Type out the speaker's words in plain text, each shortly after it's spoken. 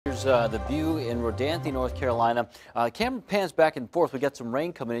Here's the view in Rodanthe, North Carolina. Camera pans back and forth. We got some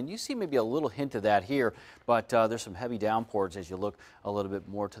rain coming in. You see maybe a little hint of that here, but there's some heavy downpours as you look a little bit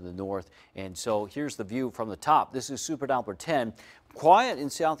more to the north. And so here's the view from the top. This is Super Doppler 10. Quiet in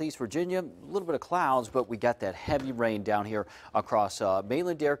southeast Virginia, a little bit of clouds, but we got that heavy rain down here across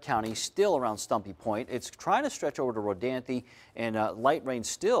mainland Dare County, still around Stumpy Point. It's trying to stretch over to Rodanthe, and light rain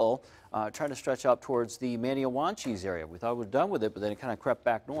still trying to stretch up towards the Maniowanchees area. We thought we were done with it, but then it kind of crept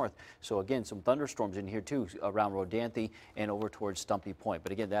back north. So again, some thunderstorms in here too around Rodanthe and over towards Stumpy Point.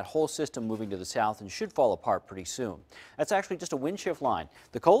 But again, that whole system moving to the south and should fall apart pretty soon. That's actually just a wind shift line.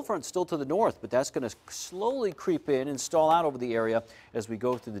 The cold front's still to the north, but that's going to slowly creep in and stall out over the area as we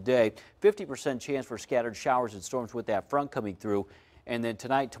go through the day. 50% chance for scattered showers and storms with that front coming through. And then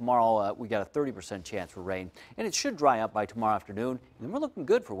tonight, tomorrow, we got a 30% chance for rain. And it should dry up by tomorrow afternoon. And then we're looking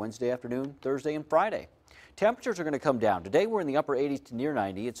good for Wednesday afternoon, Thursday, and Friday. Temperatures are going to come down. Today we're in the upper 80s to near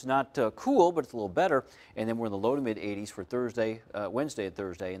 90. It's not cool, but it's a little better. And then we're in the low to mid 80s for Thursday, Wednesday and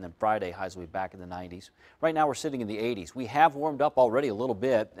Thursday, and then Friday highs will be back in the 90s. Right now we're sitting in the 80s. We have warmed up already a little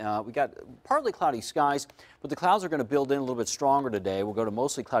bit. We got partly cloudy skies, but the clouds are going to build in a little bit stronger today. We'll go to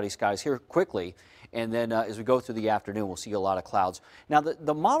mostly cloudy skies here quickly. And then as we go through the afternoon, we'll see a lot of clouds. Now,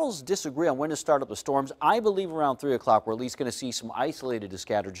 the models disagree on when to start up the storms. I believe around 3 o'clock, we're at least going to see some isolated to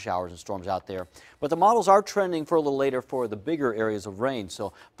scattered showers and storms out there. But the models are trending for a little later for the bigger areas of rain.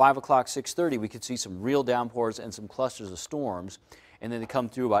 So 5 o'clock, 6:30, we could see some real downpours and some clusters of storms. And then they come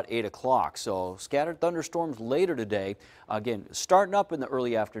through about 8 o'clock. So scattered thunderstorms later today. Again, starting up in the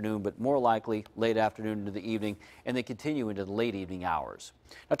early afternoon, but more likely late afternoon into the evening, and they continue into the late evening hours.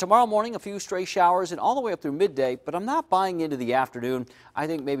 Now tomorrow morning, a few stray showers and all the way up through midday, but I'm not buying into the afternoon. I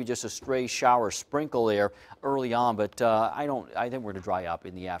think maybe just a stray shower sprinkle there early on, but I think we're going to dry up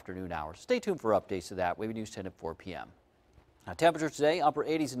in the afternoon hours. Stay tuned for updates to that. Wavy News 10 at 4 p.m. Now, temperatures today, upper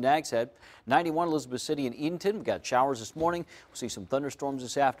 80s in Nags Head, 91 Elizabeth City and Edenton. We've got showers this morning. We'll see some thunderstorms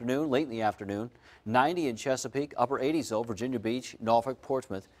this afternoon, late in the afternoon. 90 in Chesapeake, upper 80s though, Virginia Beach, Norfolk,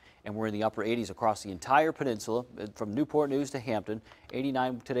 Portsmouth. And we're in the upper 80s across the entire peninsula, from Newport News to Hampton.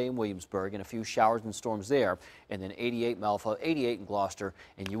 89 today in Williamsburg, and a few showers and storms there. And then 88 in Malfa, 88 in Gloucester,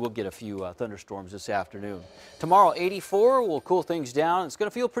 and you will get a few thunderstorms this afternoon. Tomorrow, 84 will cool things down. It's going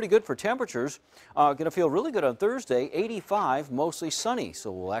to feel pretty good for temperatures. Going to feel really good on Thursday. 85, mostly sunny,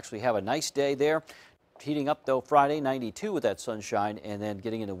 so we'll actually have a nice day there. Heating up though Friday, 92 with that sunshine, and then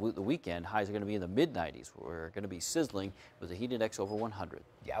getting into the weekend, highs are going to be in the mid-90s. We're going to be sizzling with a heat index over 100.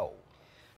 Yow.